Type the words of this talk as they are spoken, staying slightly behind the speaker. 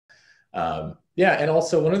Yeah, and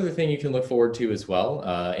also one other thing you can look forward to as well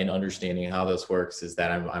in understanding how this works is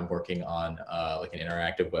that I'm working on like an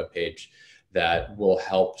interactive web page that will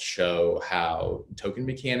help show how token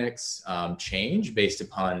mechanics change based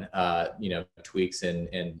upon tweaks and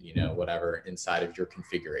whatever inside of your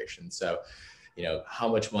configuration. So how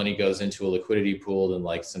much money goes into a liquidity pool and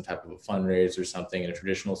like some type of a fundraise or something in a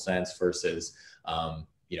traditional sense versus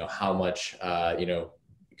how much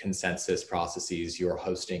consensus processes you're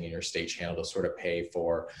hosting in your state channel to sort of pay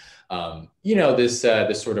for this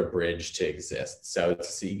sort of bridge to exist. So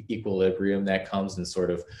it's the equilibrium that comes and sort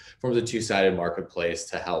of forms a two-sided marketplace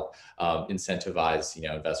to help incentivize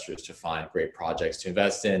investors to find great projects to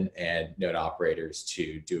invest in and node operators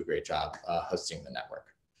to do a great job hosting the network.